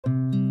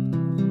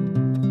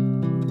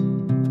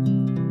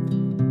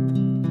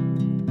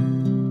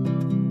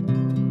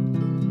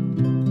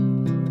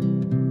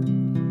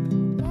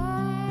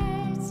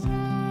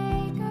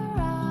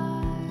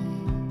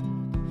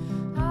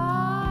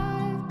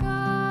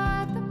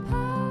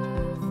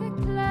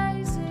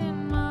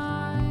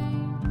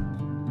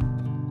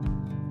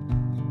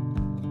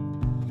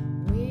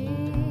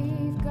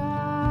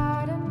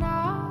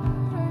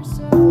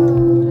你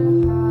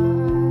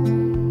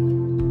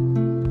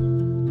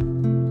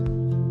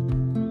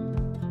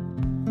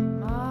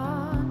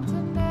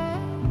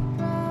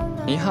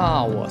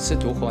好，我是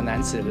独活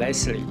男子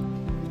Leslie，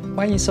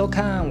 欢迎收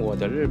看我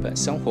的日本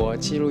生活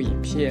记录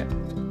影片。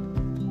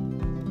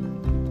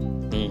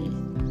你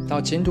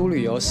到京都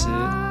旅游时，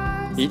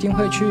一定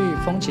会去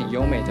风景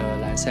优美的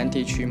岚山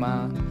地区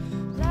吗？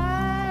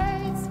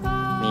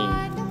你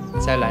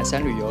在岚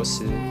山旅游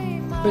时，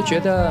会觉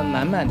得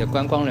满满的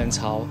观光人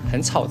潮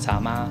很吵杂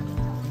吗？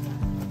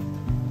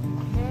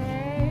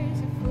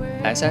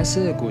岚山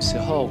是古时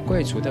候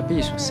贵族的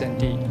避暑胜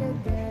地，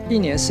一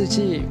年四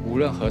季无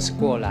论何时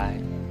过来，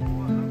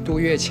渡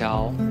月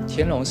桥、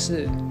天龙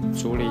寺、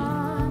竹林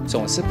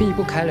总是避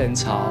不开人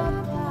潮。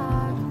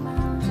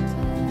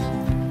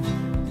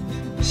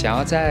想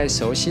要在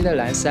熟悉的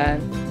岚山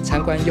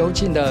参观幽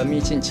静的秘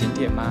境景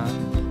点吗？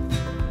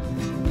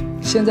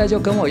现在就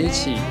跟我一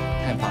起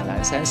探访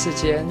岚山4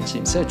间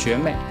景色绝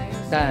美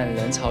但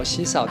人潮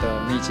稀少的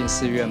秘境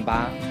寺院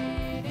吧。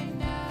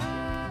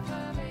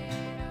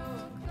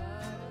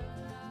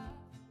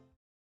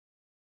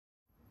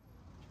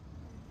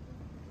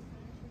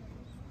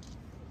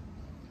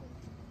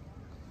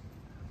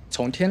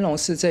从天龙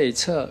寺这一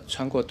侧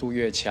穿过渡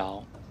月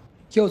桥，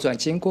右转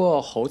经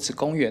过猴子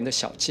公园的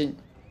小径，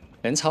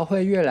人潮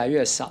会越来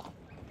越少。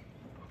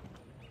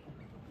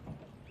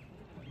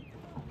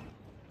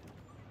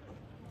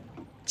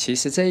其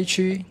实这一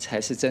区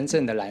才是真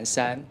正的岚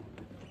山，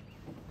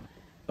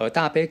而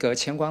大悲阁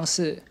千光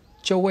寺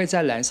就位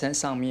在岚山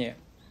上面。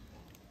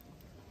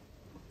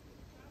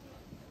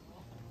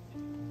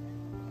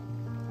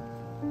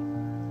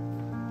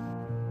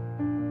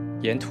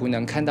沿途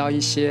能看到一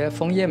些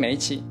枫叶美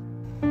景，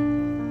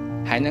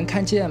还能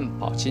看见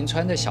宝金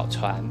川的小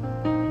船。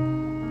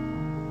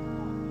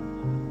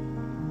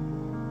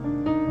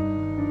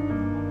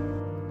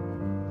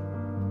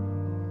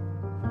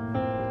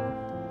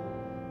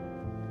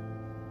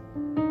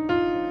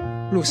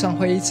路上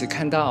会一直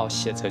看到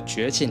写着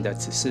绝景的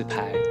指示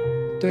牌，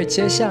对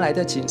接下来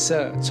的景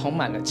色充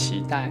满了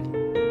期待。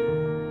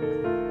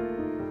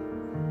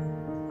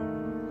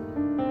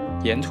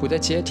沿途的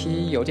阶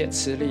梯有点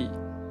吃力，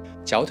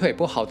脚腿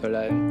不好的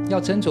人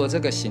要斟酌这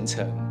个行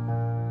程。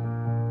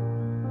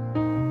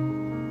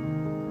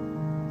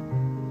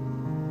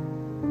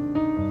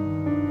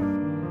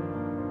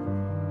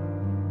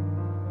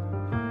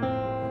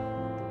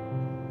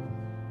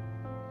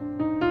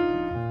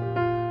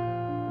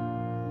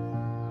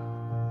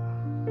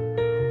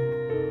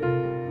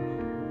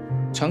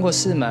穿过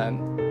寺门，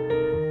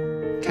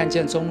看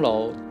见钟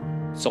楼，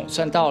总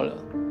算到了。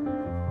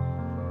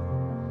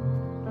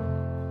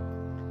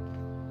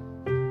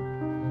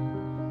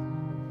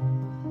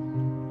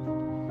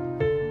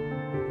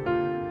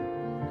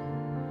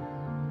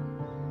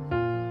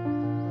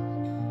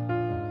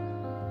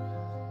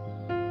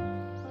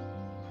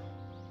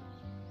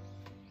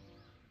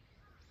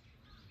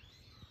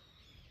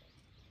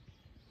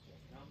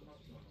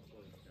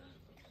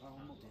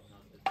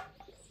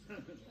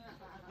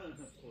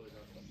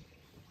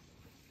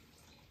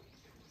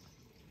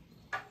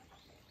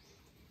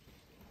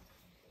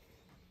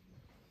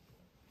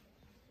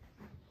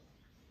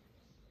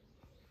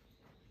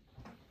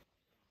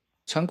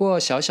穿过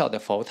小小的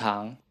佛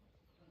堂，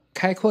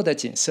开阔的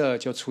景色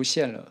就出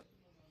现了。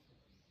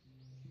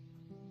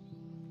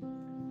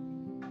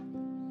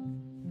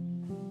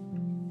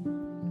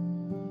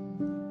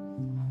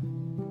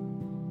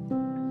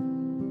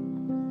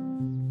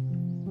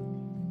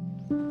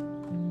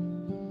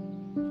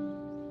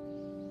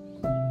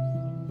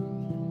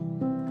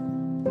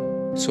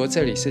说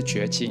这里是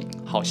绝景，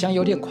好像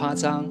有点夸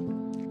张，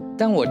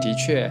但我的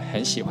确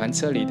很喜欢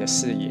这里的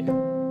视野。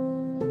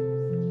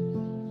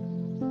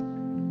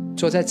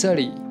坐在这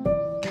里，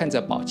看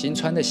着宝金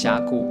川的峡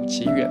谷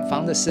及远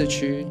方的市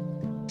区，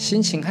心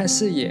情和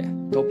视野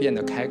都变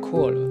得开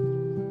阔了。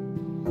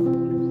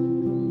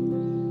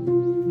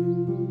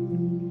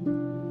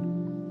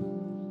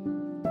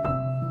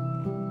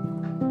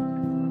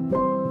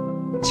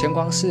千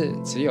光寺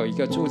只有一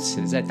个住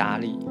持在打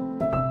理，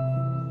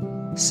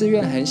寺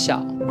院很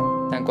小，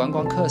但观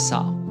光客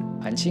少，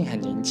环境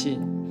很宁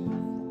静，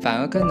反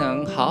而更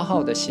能好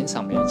好的欣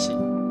赏美景。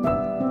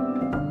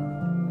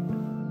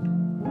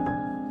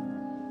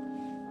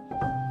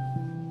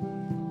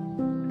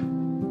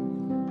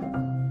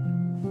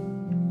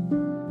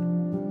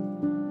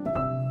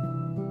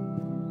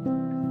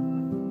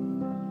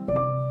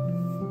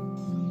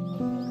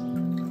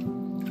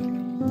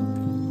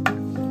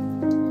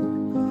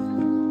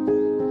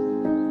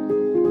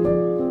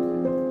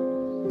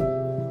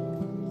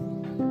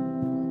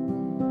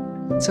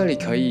这里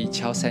可以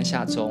敲3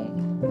下钟。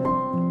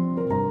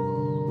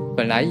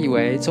本来以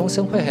为钟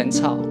声会很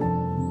吵，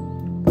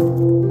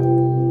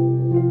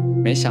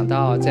没想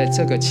到在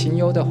这个清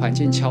幽的环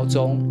境敲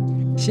钟，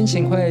心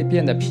情会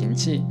变得平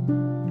静。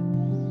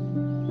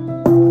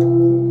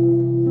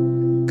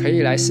可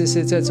以来试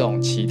试这种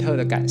奇特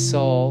的感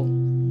受哦。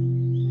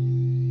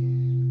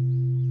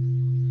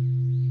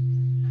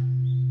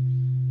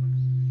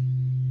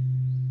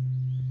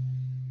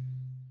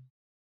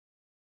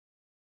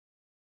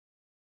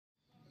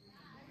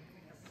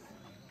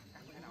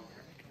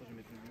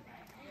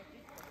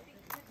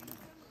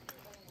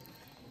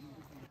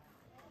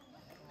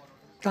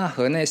大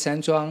河内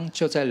山庄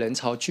就在人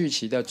潮聚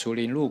集的竹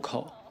林路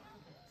口，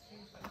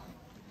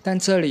但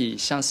这里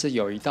像是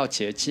有一道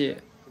结界，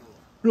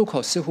入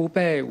口似乎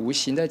被无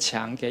形的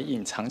墙给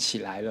隐藏起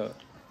来了。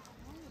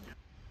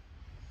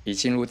一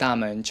进入大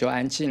门就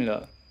安静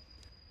了，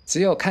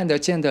只有看得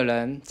见的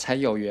人才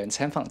有缘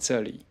参访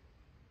这里。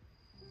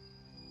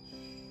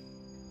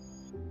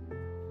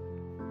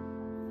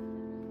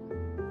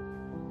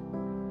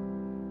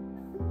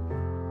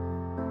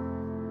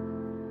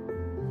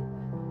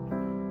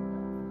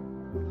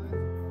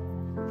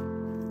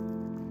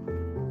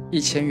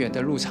1000元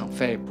的入场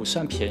费不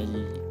算便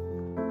宜，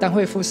但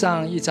会附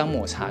上1张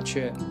抹茶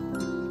券。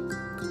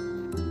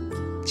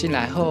进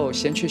来后，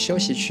先去休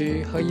息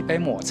区喝一杯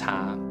抹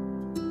茶。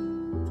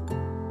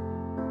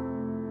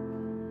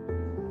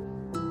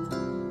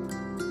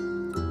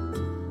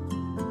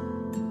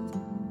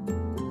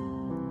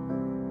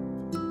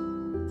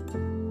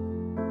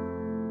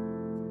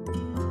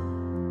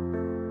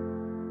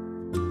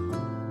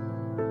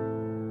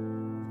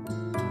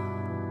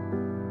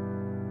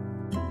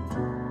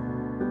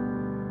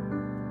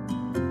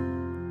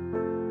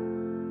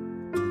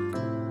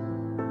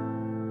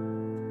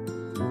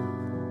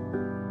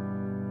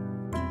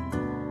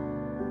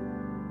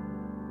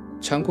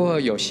穿过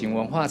有形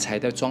文化财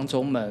的庄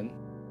中门，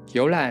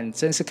游览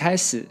正式开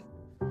始。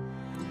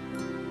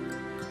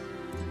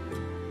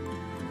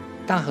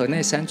大河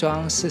内山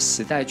庄是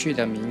时代剧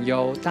的名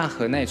优大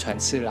河内传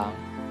次郎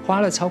花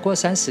了超过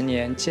30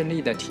年建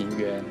立的庭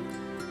园，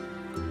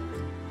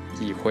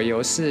以回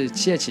游式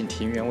借景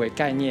庭园为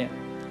概念，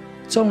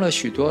种了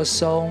许多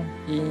松、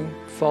樱、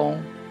枫，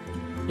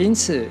因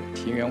此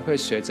庭园会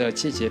随着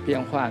季节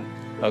变换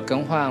而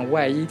更换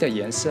外衣的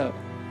颜色。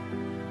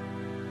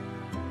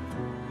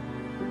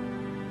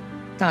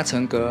大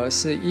成阁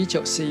是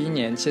1941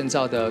年建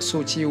造的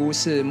素寄屋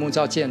式木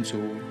造建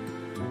筑，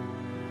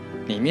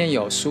里面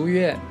有书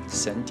院、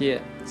神殿、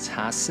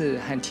茶室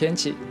和天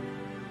井，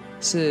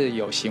是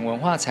有形文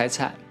化财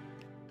产，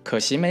可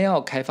惜没有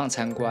开放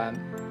参观。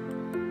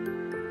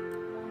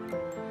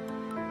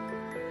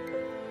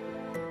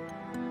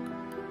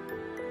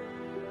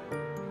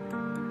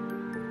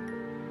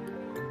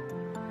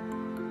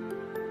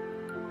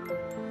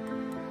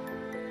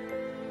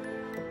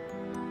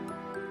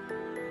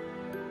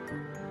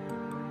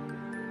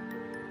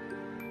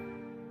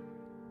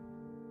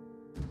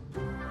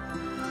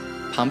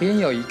旁边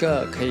有一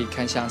个可以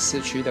看向市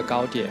区的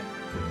高点，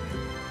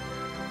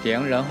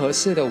连仁和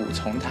寺的五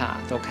重塔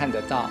都看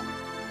得到。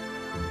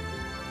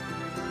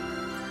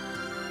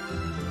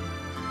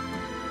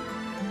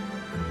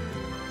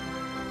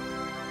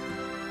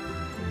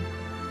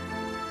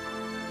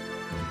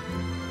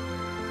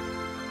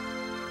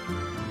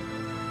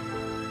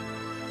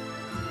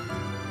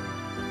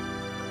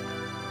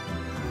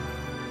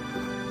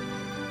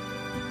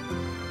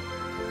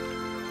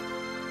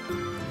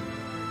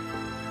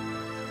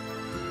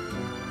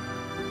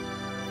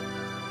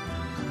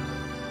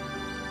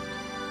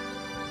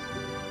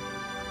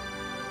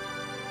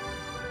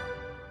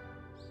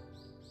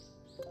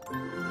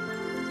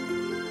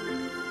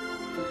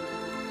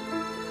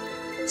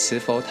慈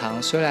佛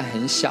堂虽然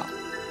很小，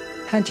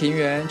和庭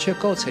园却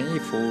构成一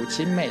幅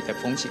精美的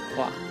风景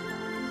画。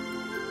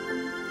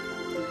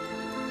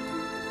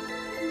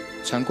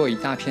穿过一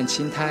大片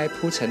青苔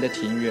铺成的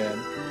庭园，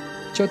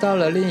就到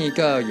了另一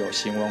个有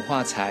形文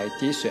化财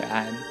滴水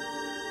庵。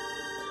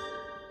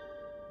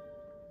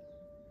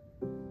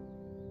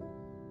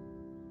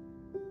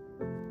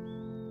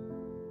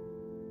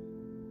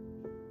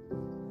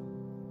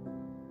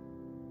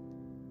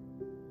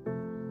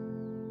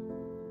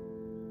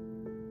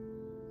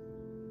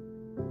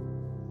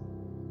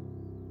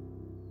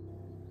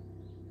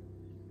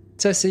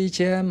这是一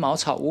间茅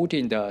草屋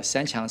顶的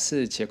3墙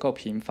式结构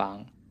平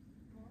房，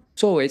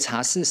作为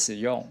茶室使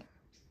用。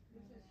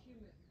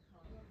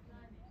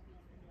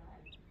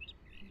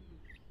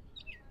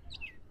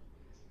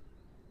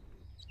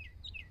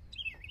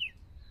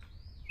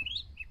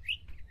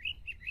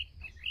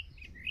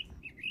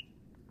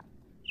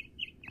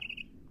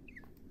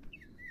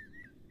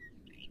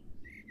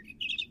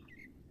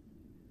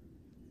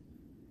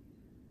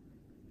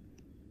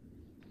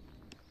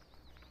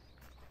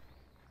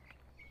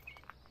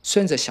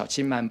顺着小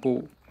径漫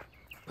步，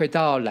会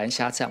到蓝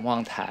峡展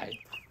望台，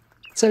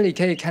这里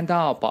可以看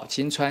到宝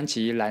金川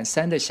及蓝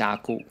山的峡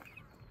谷，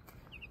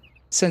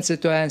甚至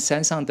对岸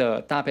山上的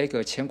大悲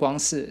阁千光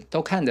寺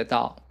都看得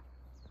到。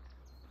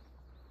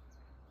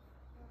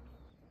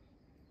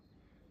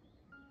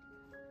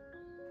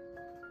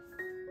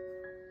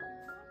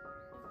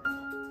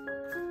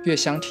月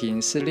香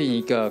亭是另一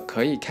个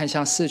可以看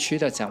向市区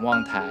的展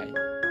望台，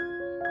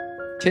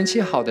天气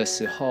好的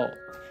时候，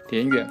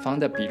连远方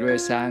的比瑞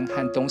山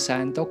和东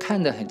山都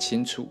看得很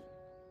清楚。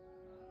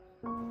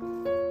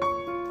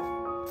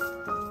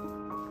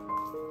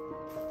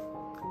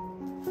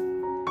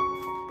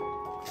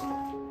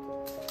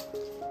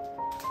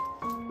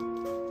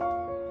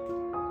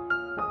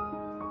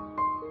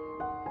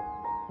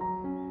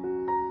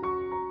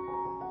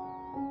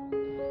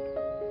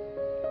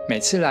每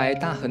次来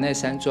大河内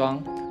山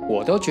庄，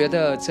我都觉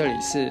得这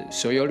里是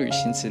所有旅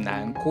行指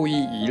南故意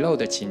遗漏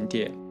的景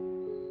点。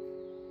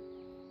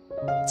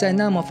在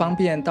那么方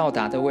便到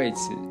达的位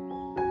置，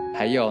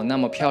还有那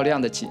么漂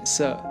亮的景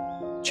色，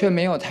却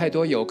没有太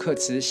多游客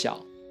知晓。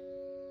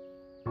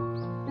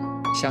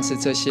像是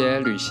这些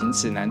旅行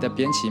指南的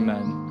编辑们，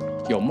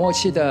有默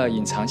契地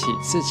隐藏起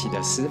自己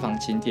的私房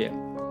景点，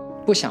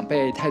不想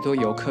被太多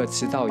游客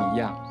知道一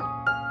样。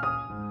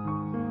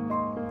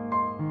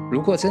如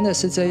果真的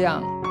是这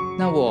样，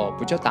那我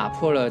不就打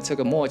破了这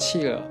个默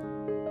契了？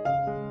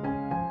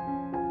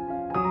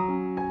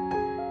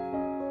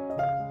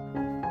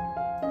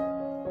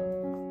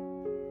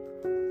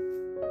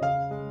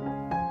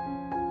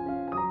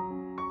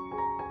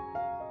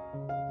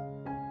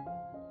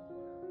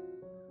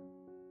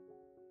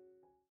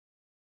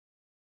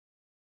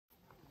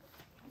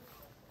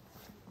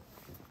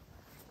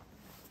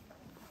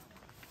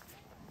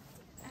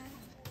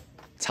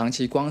常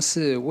寂光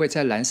寺位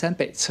在岚山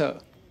北侧，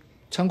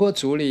穿过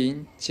竹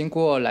林，经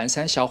过岚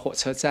山小火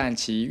车站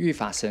及御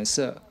法神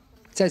社，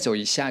再走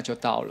一下就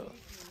到了。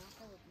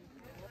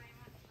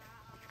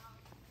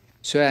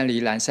虽然离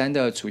岚山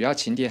的主要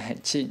景点很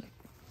近，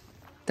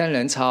但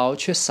人潮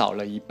却少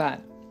了一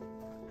半。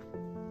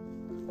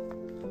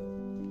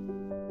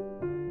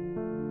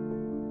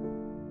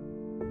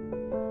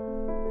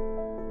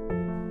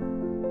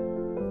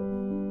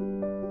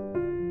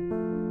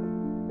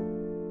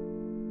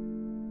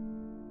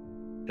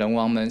仁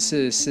王门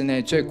是寺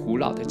内最古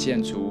老的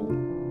建筑，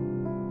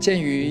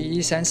建于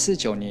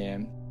1349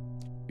年，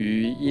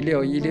于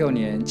1616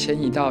年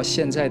迁移到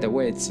现在的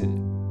位置。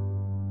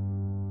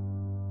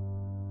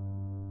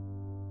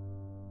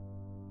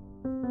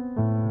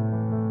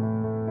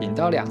引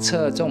道两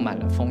侧种满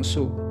了枫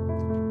树，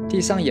地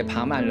上也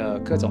爬满了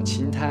各种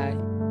青苔。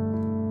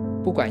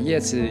不管叶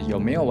子有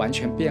没有完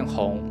全变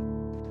红，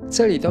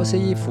这里都是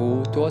一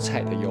幅多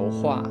彩的油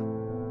画。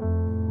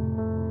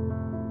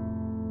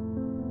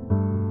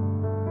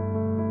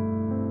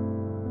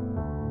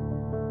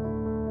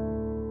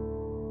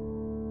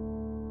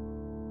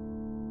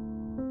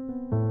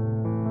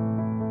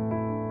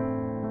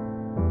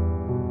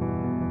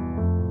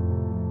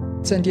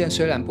正殿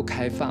虽然不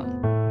开放，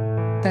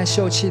但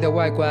秀气的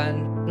外观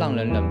让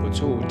人忍不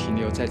住停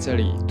留在这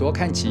里多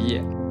看几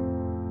眼。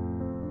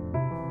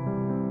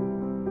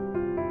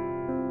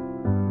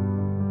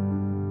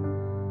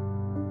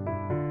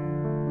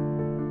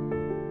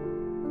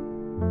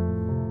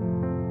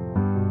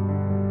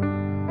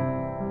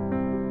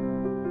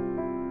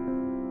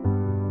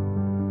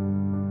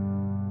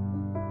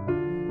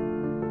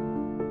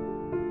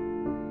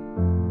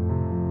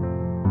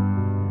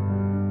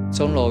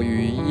钟楼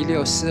于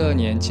1642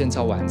年建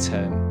造完成，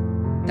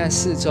但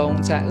寺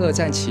钟在二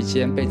战期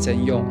间被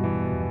征用。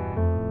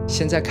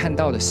现在看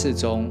到的寺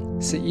钟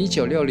是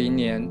1960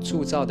年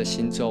铸造的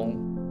新钟。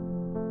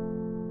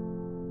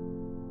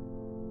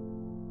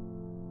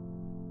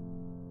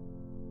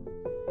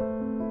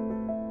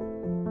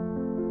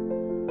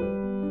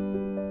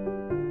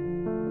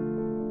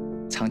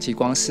常寂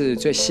光寺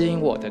最吸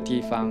引我的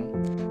地方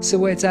是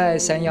位在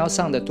山腰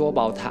上的多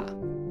宝塔。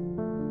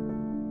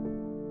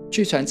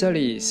据传这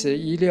里是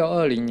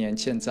1620年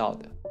建造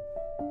的。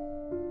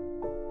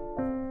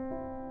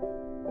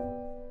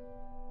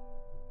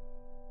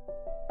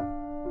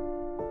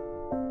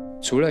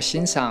除了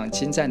欣赏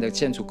精湛的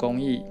建筑工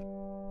艺，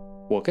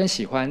我更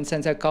喜欢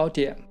站在高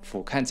点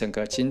俯瞰整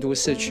个京都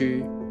市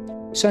区，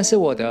算是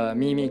我的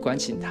秘密观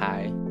景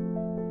台。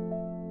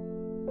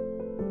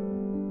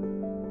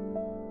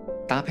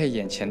搭配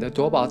眼前的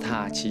多宝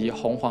塔及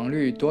红黄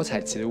绿多彩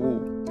植物，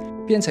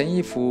变成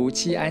一幅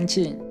既安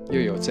静又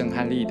有震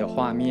撼力的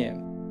画面。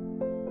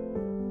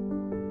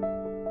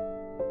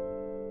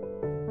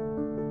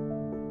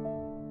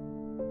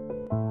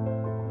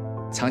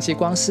常寂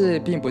光寺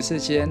并不是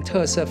间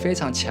特色非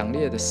常强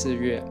烈的寺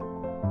院，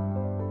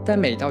但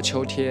每到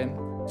秋天，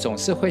总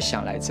是会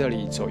想来这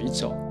里走一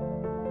走。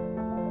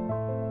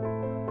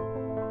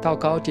到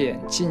高点，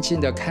静静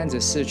地看着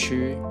市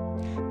区，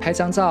拍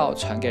张照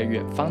传给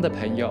远方的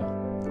朋友，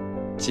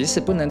即使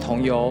不能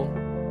同游，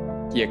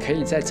也可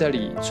以在这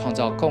里创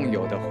造共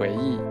有的回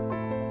忆。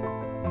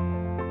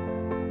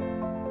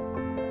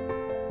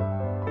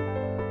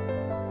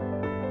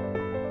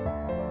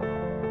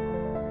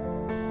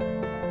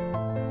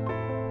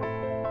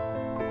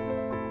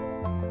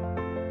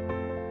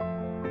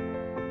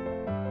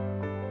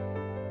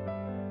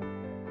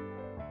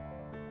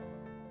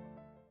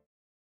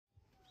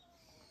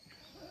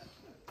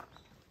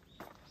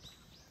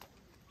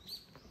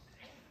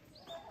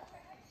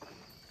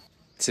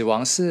子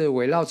王寺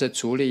围绕着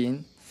竹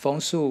林、枫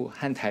树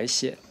和苔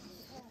藓，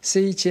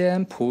是一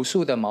间朴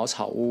素的茅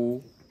草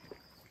屋。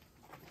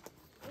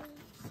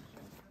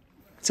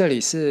这里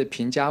是《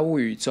平家物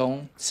语》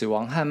中子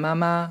王和妈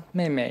妈、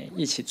妹妹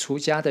一起出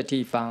家的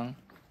地方，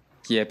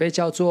也被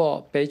叫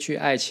做悲剧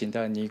爱情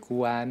的尼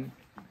姑庵。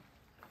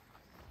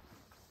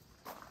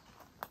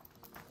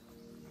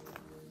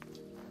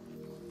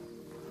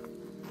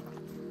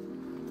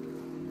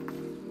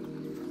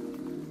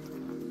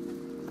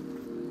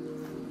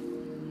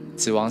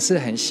子王寺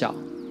很小，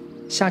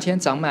夏天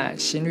长满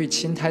新绿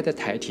青苔的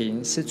台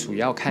亭是主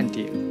要看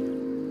点。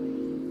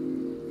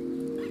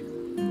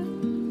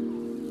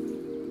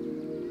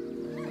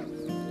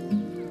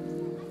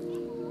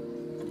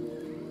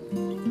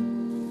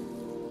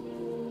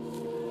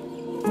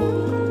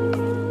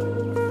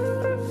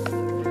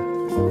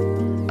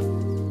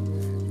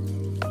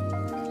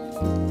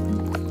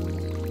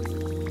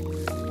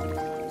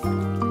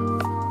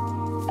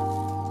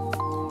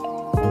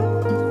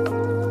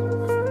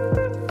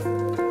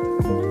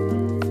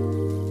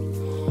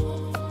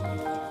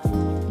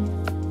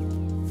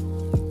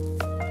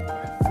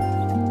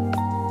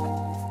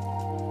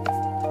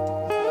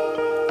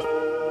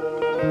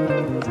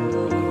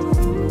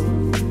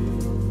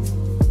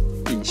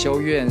隐修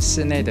院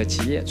室内的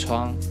吉野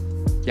窗，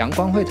阳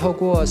光会透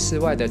过室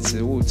外的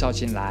植物照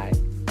进来，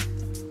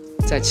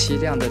在漆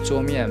亮的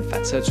桌面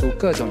反射出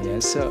各种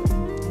颜色，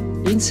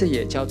因此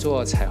也叫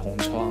做彩虹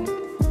窗。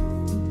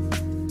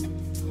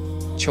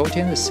秋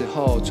天的时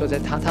候，坐在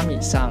榻榻米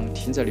上，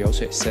听着流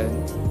水声，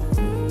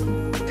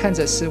看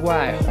着室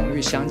外红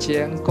绿相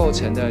间构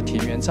成的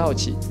庭园造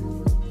景，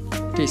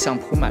地上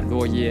铺满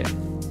落叶，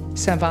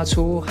散发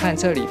出和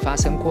这里发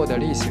生过的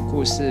历史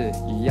故事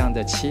一样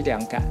的凄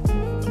凉感。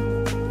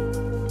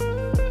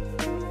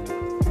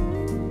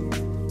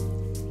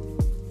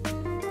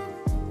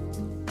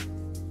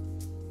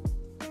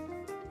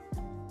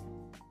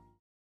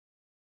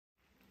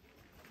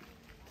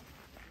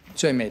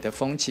最美的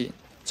风景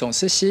总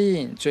是吸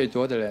引最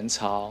多的人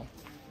潮。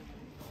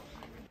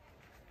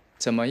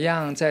怎么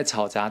样在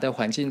嘈杂的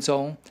环境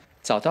中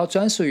找到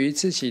专属于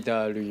自己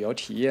的旅游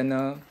体验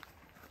呢？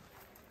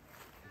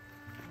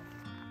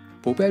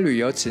不被旅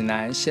游指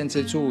南限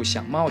制住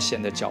想冒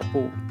险的脚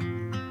步，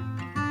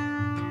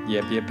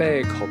也别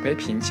被口碑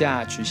评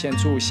价局限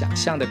住想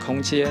象的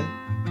空间。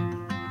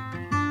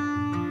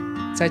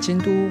在京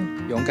都，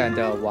勇敢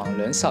地往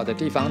人少的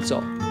地方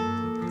走，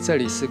这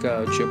里是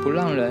个绝不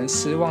让人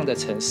失望的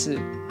城市。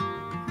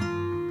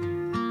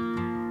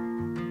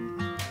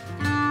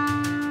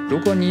如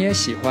果你也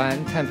喜欢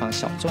探访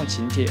小众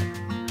景点，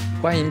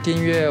欢迎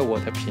订阅我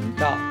的频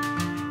道，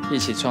一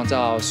起创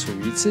造属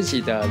于自己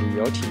的旅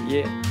游体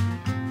验。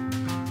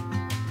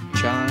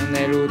チャン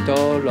ネル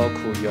登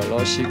録よ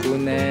ろしく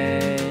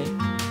ね。